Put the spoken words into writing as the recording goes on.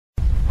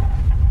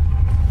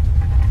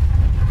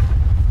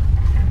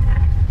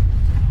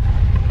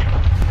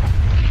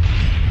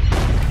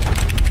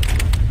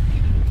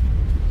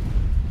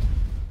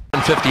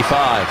55.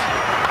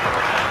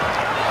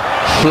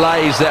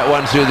 Flays that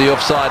one through the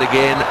offside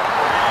again.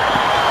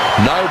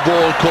 No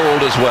ball called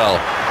as well.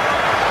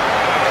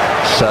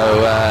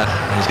 So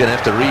he's going to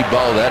have to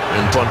re-bowl that,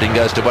 and Ponting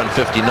goes to 159.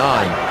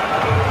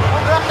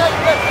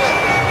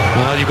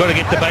 Well, you've got to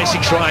get the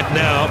basics right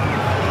now.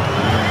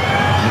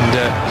 And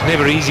it's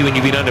never easy when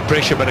you've been under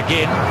pressure, but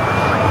again,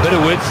 bit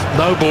of width,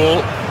 no ball.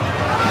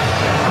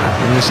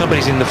 And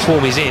somebody's in the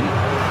form he's in.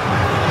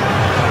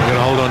 You've got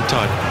to hold on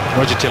tight.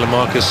 Roger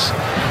Telemarcus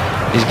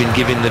has been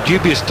given the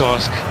dubious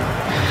task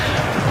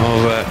of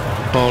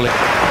bowling.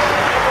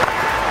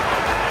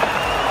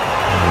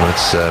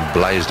 It's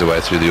blazed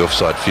away through the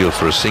offside field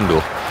for a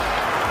single.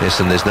 Yes,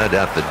 and there's no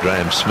doubt that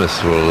Graham Smith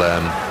will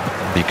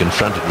be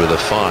confronted with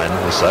a fine.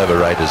 This over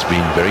rate has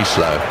been very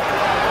slow.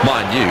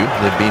 Mind you,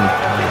 they've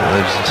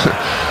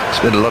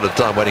spent a lot of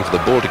time waiting for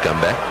the ball to come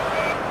back.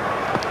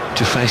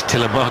 To face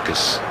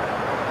Telemarcus.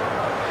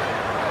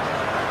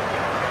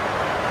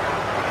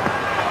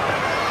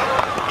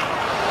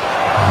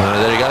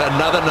 There you go,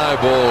 another no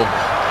ball.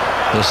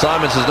 Well,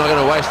 Simons is not going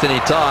to waste any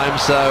time,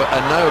 so a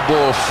no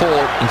ball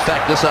fall. In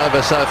fact, this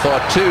over so far,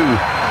 2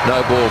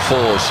 no ball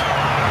falls.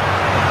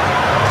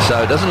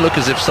 So it doesn't look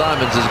as if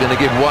Simons is going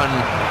to give one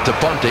to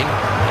Ponting,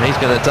 and he's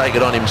going to take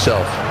it on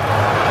himself.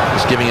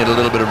 Just giving it a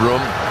little bit of room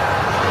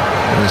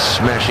and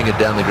smashing it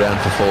down the ground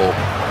for 4.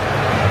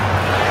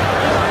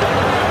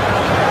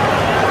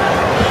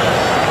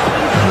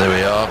 And there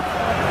we are.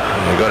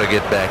 You've got to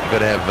get back. You've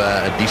got to have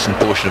a decent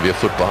portion of your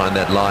foot behind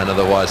that line,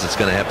 otherwise it's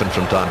going to happen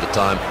from time to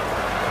time.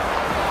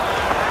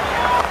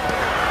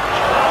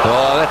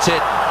 Oh, that's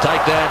it.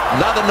 Take that.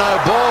 Another no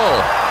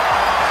ball.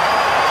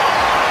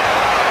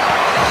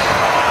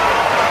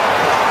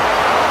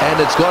 And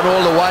it's gone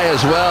all the way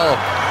as well.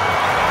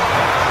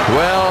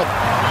 Well,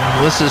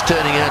 this over is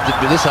turning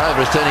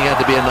out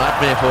to be a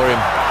nightmare for him.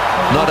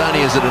 Not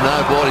only is it a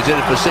no ball, he's hit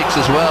it for 6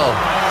 as well.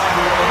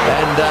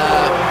 And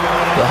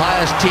the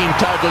highest team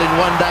total in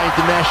one-day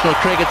international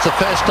cricket. It's the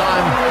first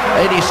time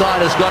any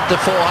side has got to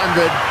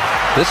 400.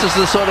 This is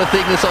the sort of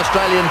thing this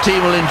Australian team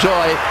will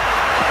enjoy.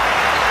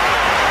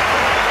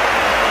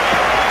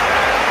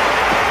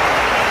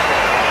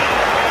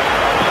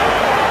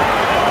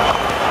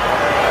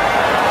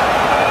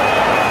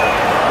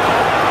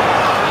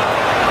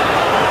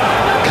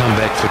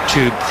 For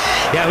 2.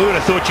 Yeah, who would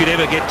have thought you'd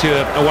ever get to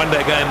a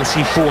one-day game and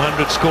see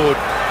 400 scored?